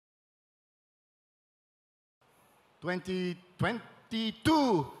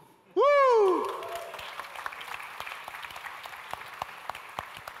2022. Woo!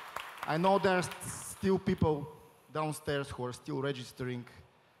 I know there's still people downstairs who are still registering,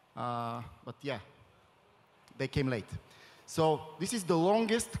 but yeah, they came late. So this is the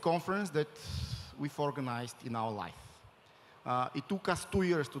longest conference that we've organized in our life. It took us 2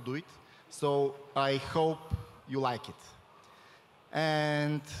 years to do it, so I hope you like it.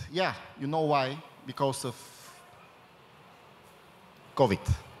 And yeah, you know why? Because of COVID.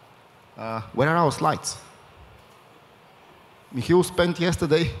 Where are our slides? Michiel spent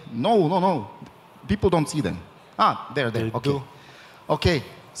yesterday. No. People don't see them. There. They okay. do. Okay,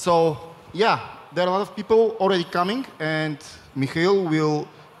 so yeah, there are a lot of people already coming, and Michiel will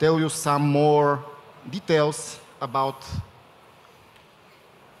tell you some more details about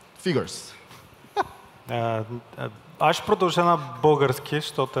figures. Аз ще продължа на български,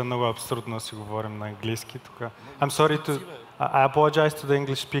 защото е много абсурдно да си говорим на английски тук. I'm sorry to... I apologize to the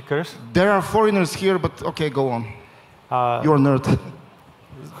English speakers. There are foreigners here, but okay, go on. You're a nerd.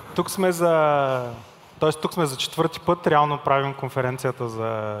 Тук сме за 4-ти път, реално правим конференцията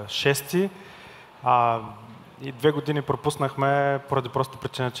за 6-ти. И 2 години пропуснахме поради проста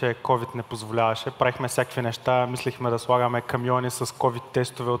причина, че COVID не позволяваше. Правихме всякакви неща, мислихме да слагаме камиони с COVID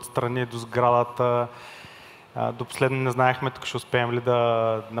тестове отстрани до сградата. До последно не знаехме тук ще успеем ли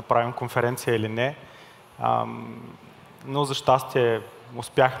да направим конференция или не. Но за щастие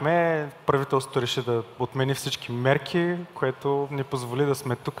успяхме. Правителството реши да отмени всички мерки, което ни позволи да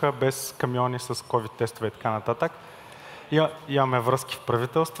сме тук без камиони с COVID тестове и така нататък. Имаме връзки в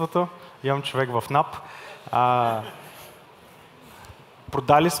правителството, имам човек в НАП.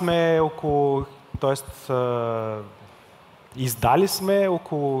 Продали сме около, издали сме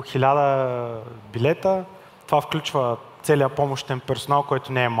около 1000 билета. Това включва целият помощен персонал,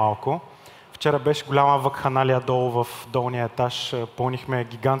 който не е малко. Вчера беше голяма вакханалия долу в долния етаж. Пълнихме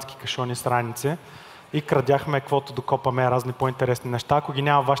гигантски кашони с раници и крадяхме каквото докопаме разни по-интересни неща. Ако ги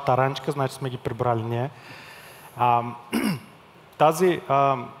няма вашата раничка, значи сме ги прибрали ние. Тази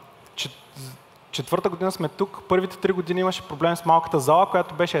четвърта година сме тук. Първите 3 години имаше проблем с малката зала,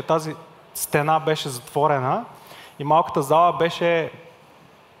 която беше, тази стена беше затворена и малката зала беше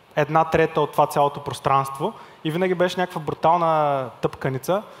 1/3 от това цялото пространство и винаги беше някаква брутална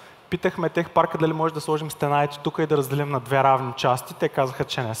тъпканица. Питахме тех парка дали може да сложим стена ето тук и да разделим на 2 равни части. Те казаха,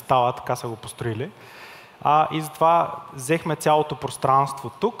 че не става, така са го построили. И затова взехме цялото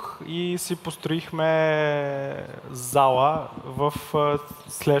пространство тук и си построихме зала. В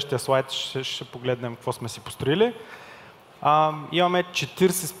следващия слайд ще погледнем какво сме си построили. Имаме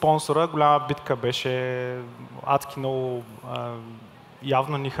 40 спонсора, голяма битка беше, адски много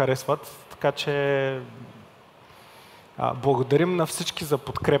явно ни харесват, така че благодарим на всички за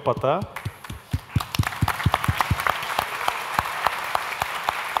подкрепата.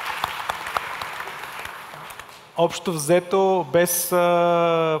 Общо взето,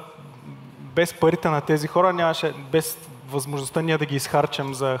 без парите на тези хора, нямаше, без възможността ние да ги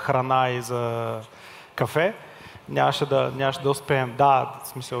изхарчим за храна и за кафе, нямаше да успеем. Да, в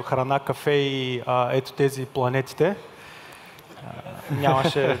смисъл храна, кафе и ето тези планетите.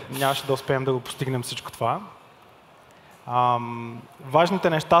 Нямаше да успеем да го постигнем всичко това. Важните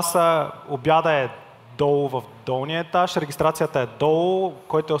неща са, обяда е долу в долния етаж, регистрацията е долу,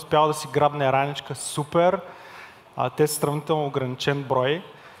 който е успял да си грабне раничка, супер. Те са сравнително ограничен брой.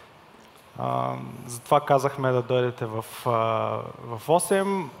 Затова казахме да дойдете в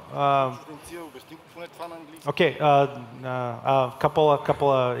 8. Okay,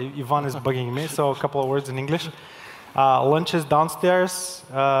 Ivan is bugging me, so a couple of words in English. Lunch is downstairs.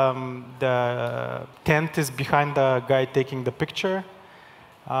 The tent is behind the guy taking the picture.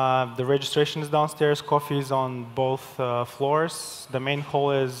 The registration is downstairs. Coffee is on both floors. The main hall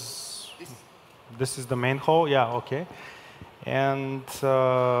is... This is the main hall? Yeah, okay. And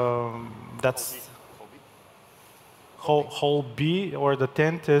that's... Hall B, or the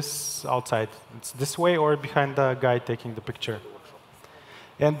tent is outside. It's this way or behind the guy taking the picture.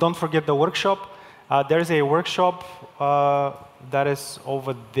 And don't forget the workshop. There's a workshop that is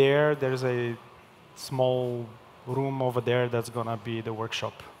over there. There's a small room over there that's gonna be the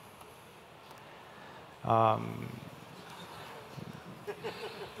workshop.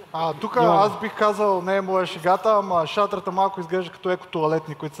 Тук аз бих казал, не е моя шегата, ама шатрата малко изглежда като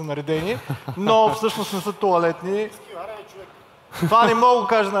еко-туалетни, които са наредени, но всъщност не са туалетни. Това не мога да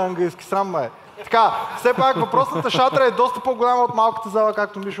кажа на английски, срам ме. Така, все пак въпросната шатра е доста по-голяма от малката зала,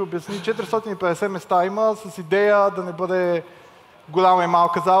 както Мишо обясни. 450 места има с идея да не бъде голяма и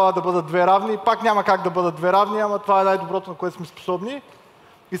малка зала, да бъдат 2 равни. Пак няма как да бъдат 2 равни, ама това е най-доброто, на което сме способни.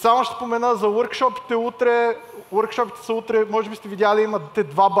 И само ще спомена за workshop-ите утре. Workshop-ите са утре, може би сте видяли, имате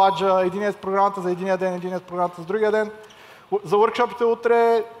два баджа, единият с програмата за единия ден, единият с програмата за другия ден. За workshop-ите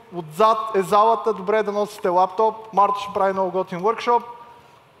утре отзад е залата, добре е да носите лаптоп. Марто ще прави много готин workshop.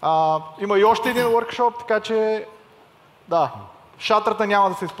 Има и още един workshop, така че да, шатрата няма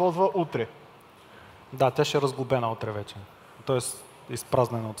да се използва утре. Да, тя ще е разглобена утре вече. Тоест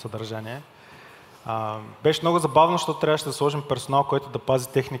изпразнена от съдържание. Беше много забавно, защото трябваше да сложим персонал, който да пази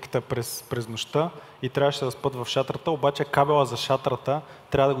техниката през нощта и трябваше да спът в шатрата, обаче кабела за шатрата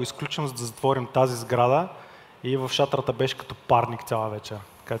трябва да го изключим, за да затворим тази сграда и в шатрата беше като парник цяла вечер.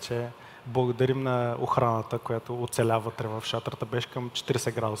 Така че благодарим на охраната, която оцеля вътре в шатрата, беше към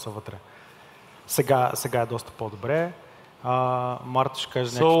 40 градуса вътре. Сега е доста по-добре. Марто ще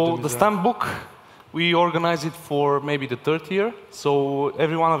каже някакви думи the stamp book, we organize it for maybe the third year. So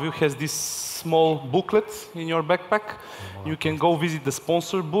every one of you has this small booklet in your backpack. You can go visit the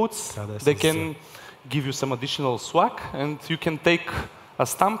sponsor booths. They can give you some additional swag, and you can take a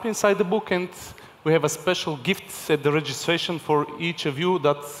stamp inside the book, and we have a special gift at the registration for each of you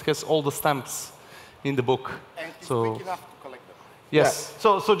that has all the stamps in the book. And it's quick enough to collect them. Yes.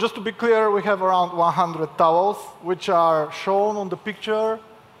 Yeah. So just to be clear, we have around 100 towels, which are shown on the picture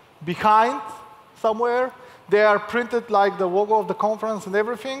behind somewhere. They are printed like the logo of the conference and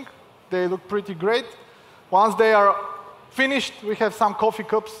everything. They look pretty great. Once they are finished, we have some coffee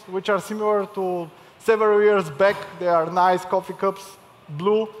cups, which are similar to several years back. They are nice coffee cups,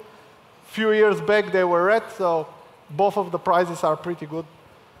 blue. Few years back, they were red, so both of the prizes are pretty good.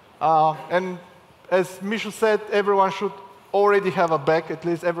 And as Mishu said, everyone should already have a bag, at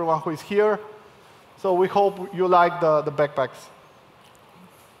least everyone who is here. So we hope you like the backpacks.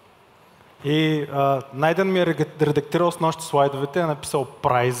 И Найден ми е редактирал с нощи слайдовете, е написал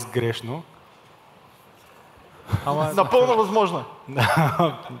прайс грешно. Напълно възможно е.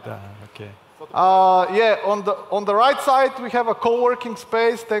 Да, окей. On the right side, we have a co-working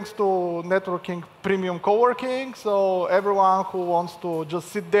space thanks to networking premium co-working. So everyone who wants to just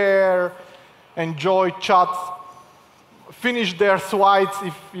sit there, enjoy chats, finish their slides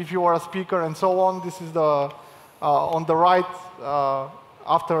if you are a speaker and so on. This is the on the right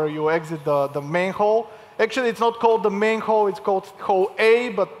after you exit the main hall. Actually, it's not called the main hall, it's called hall A,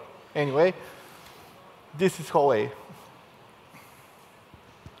 but anyway, this is hall A.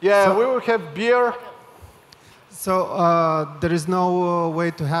 Yeah, we will have beer. So there is no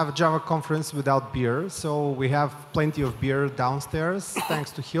way to have a Java conference without beer. So we have plenty of beer downstairs,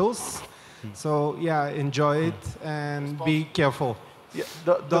 thanks to Hills. So yeah, enjoy it and be careful. Yeah,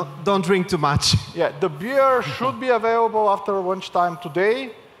 don't drink too much. Yeah, the beer should be available after lunchtime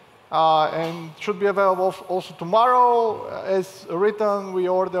today, and should be available also tomorrow. As written, we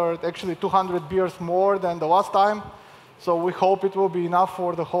ordered actually 200 beers more than the last time. So we hope it will be enough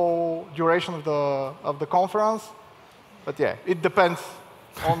for the whole duration of the conference. But yeah, it depends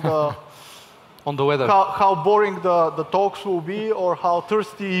on the on the weather. How boring the talks will be, or how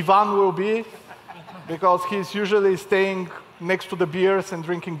thirsty Ivan will be, because he's usually staying next to the beers and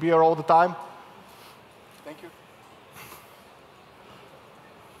drinking beer all the time. Thank you.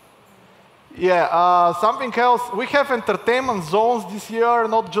 Yeah, something else. We have entertainment zones this year,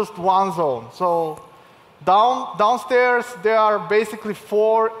 not just one zone. So downstairs, there are basically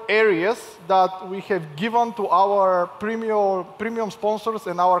 4 areas that we have given to our premium sponsors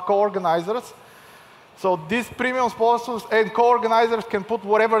and our co-organizers. So these premium sponsors and co-organizers can put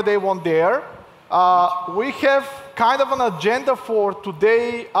whatever they want there. We have kind of an agenda for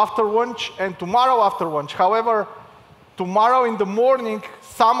today after lunch and tomorrow after lunch. However, tomorrow in the morning,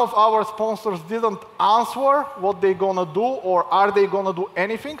 some of our sponsors didn't answer what they're gonna do, or are they gonna do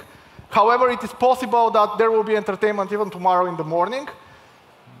anything. However, it is possible that there will be entertainment even tomorrow in the morning.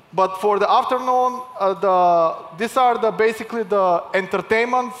 But for the afternoon, these are basically the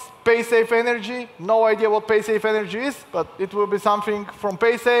entertainments. PaySafe Energy, no idea what PaySafe Energy is, but it will be something from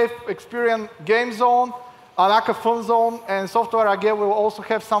PaySafe, Experience Game Zone, Anaka Fun Zone, and Software AG will also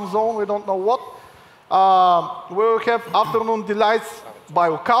have some zone, we don't know what. We will have Afternoon Delights by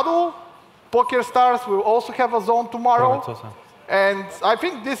Ocado. Poker Stars will also have a zone tomorrow. And I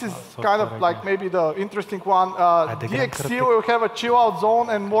think this is kind of like maybe the interesting one. DXC will have a chill out zone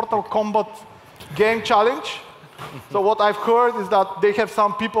and Mortal Kombat game challenge. So what I've heard is that they have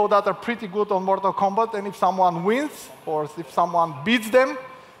some people that are pretty good on Mortal Kombat, and if someone wins, or if someone beats them,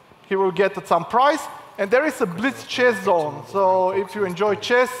 he will get some prize. And there is a Blitz chess zone. So if you enjoy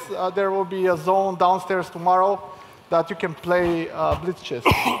chess, there will be a zone downstairs tomorrow that you can play Blitz chess.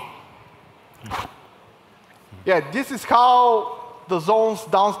 Yeah, this is how the zones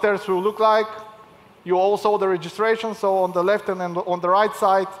downstairs will look like. You all saw the registration, so on the left and on the right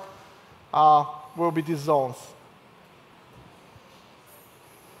side will be these zones.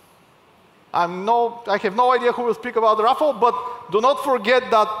 I have no idea who will speak about the raffle, but do not forget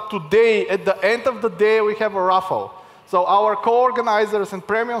that today, at the end of the day, we have a raffle. So our co-organizers and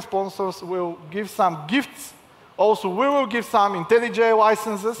premium sponsors will give some gifts. Also, we will give some IntelliJ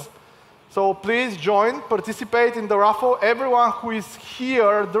licenses. So please join, participate in the raffle. Everyone who is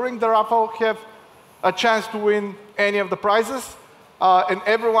here during the raffle have a chance to win any of the prizes, and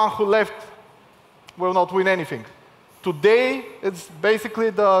everyone who left will not win anything. Today, it's basically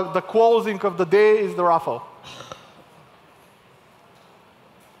the closing of the day is the raffle.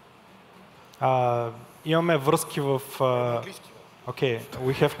 Имаме връзки в... Okay,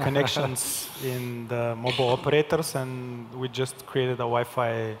 we have connections in the mobile operators, and we just created a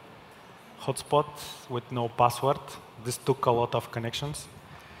Wi-Fi hotspot with no password. This took a lot of connections.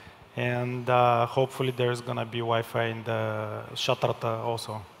 And hopefully there's going to be Wi-Fi in the shatrata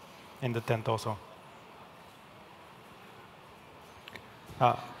also, in the tent also.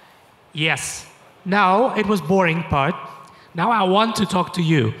 Yes. Now it was boring part. Now I want to talk to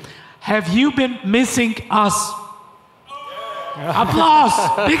you. Have you been missing us?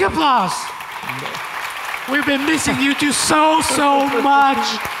 Applause! Big applause! We've been missing you two so much.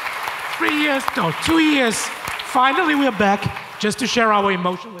 3 years, no, 2 years. Finally we're back just to share our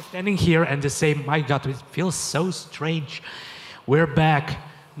emotion. We're standing here and to say, my God, it feels so strange. We're back.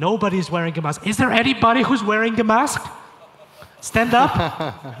 Nobody's wearing a mask. Is there anybody who's wearing a mask? Stand up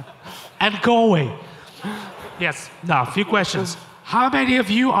and go away. Yes. Now, a few questions. How many of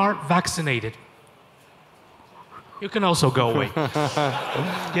you are vaccinated? You can also go away.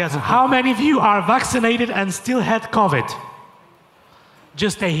 Yes. How many of you are vaccinated and still had COVID?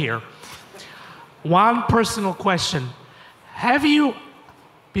 Just stay here. One personal question. Have you,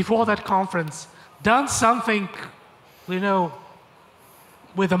 before that conference, done something, you know,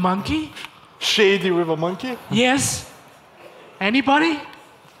 with a monkey? Shady with a monkey? Yes. Anybody?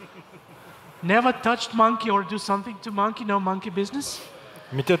 Never touched monkey or do something to monkey? No monkey business?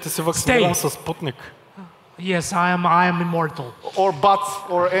 Митя, ти си вакциниран с Спутник. Yes, I am immortal. Or bats,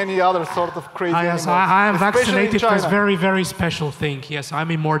 or any other sort of crazy Yes, animals. I am vaccinated for this China. very, very special thing. Yes,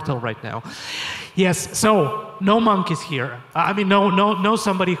 I'm immortal right now. Yes, so no monkeys here. I mean, no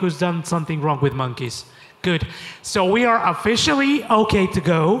somebody who's done something wrong with monkeys. Good. So we are officially okay to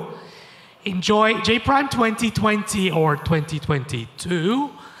go. Enjoy jPrime 2020 or 2022.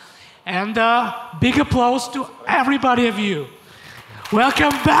 And big applause to everybody of you.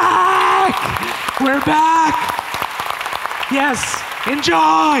 Welcome back! We're back! Yes,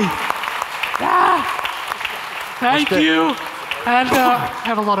 enjoy! Yeah. Thank you. And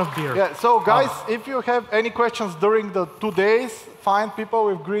have a lot of beer. Yeah, so guys, if you have any questions during the 2 days, find people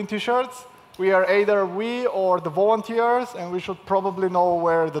with green t-shirts. We are either we or the volunteers, and we should probably know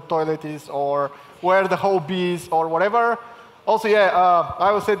where the toilet is or where the hobby is or whatever. Also, yeah,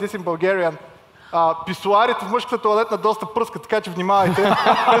 I will say this in Bulgarian. Писуарите в мъжката туалетна доста пръскат, така че внимавайте.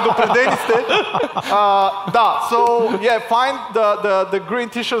 Предупредени сте. Да, so yeah, find the green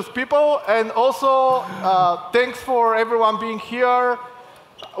t-shirts people, and also thanks for everyone being here.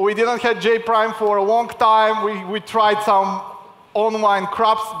 We didn't have jPrime for a long time. We tried some online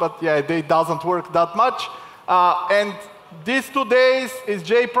crops, but yeah, they doesn't work that much. And these 2 days is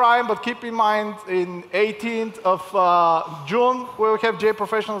jPrime, but keep in mind, in 18th of June, we'll have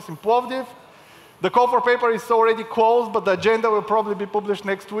jProfessionals in Plovdiv. The call for paper is already closed, but the agenda will probably be published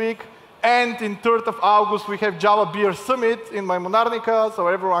next week. And in 3rd of August, we have Java Beer Summit in Maimunarnica, so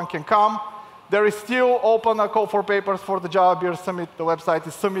everyone can come. There is still open a call for papers for the Java Beer Summit. The website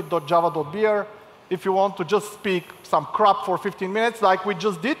is summit.java.beer. If you want to just speak some crap for 15 minutes, like we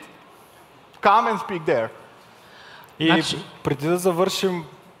just did, come and speak there. И преди да завършим,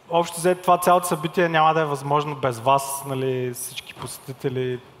 общо взето това цялото събитие няма да е възможно без вас, нали, всички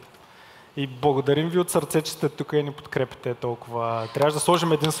посетители. И благодарим ви от сърце, че сте тук и ни подкрепите толкова. Трябваше да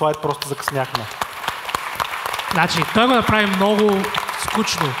сложим един слайд, просто закъсняхме. Значи, той го направи много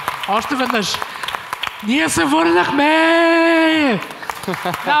скучно. Още веднъж. Ние се върнахме!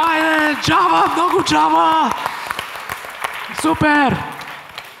 Давай, Java, много Java! Супер!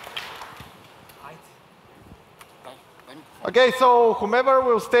 Okay, so whomever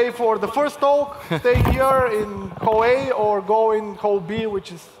will stay for the first talk, stay here in hall A or go in hall B,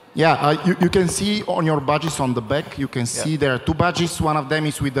 which is... Yeah, you can see on your badges on the back, you can see there are 2 badges. One of them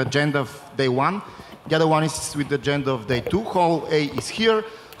is with the agenda of day 1. The other one is with the agenda of day 2. Hall A is here,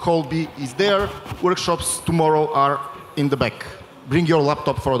 hall B is there. Workshops tomorrow are in the back. Bring your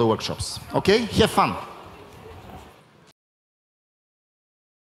laptop for the workshops. Okay? Have fun.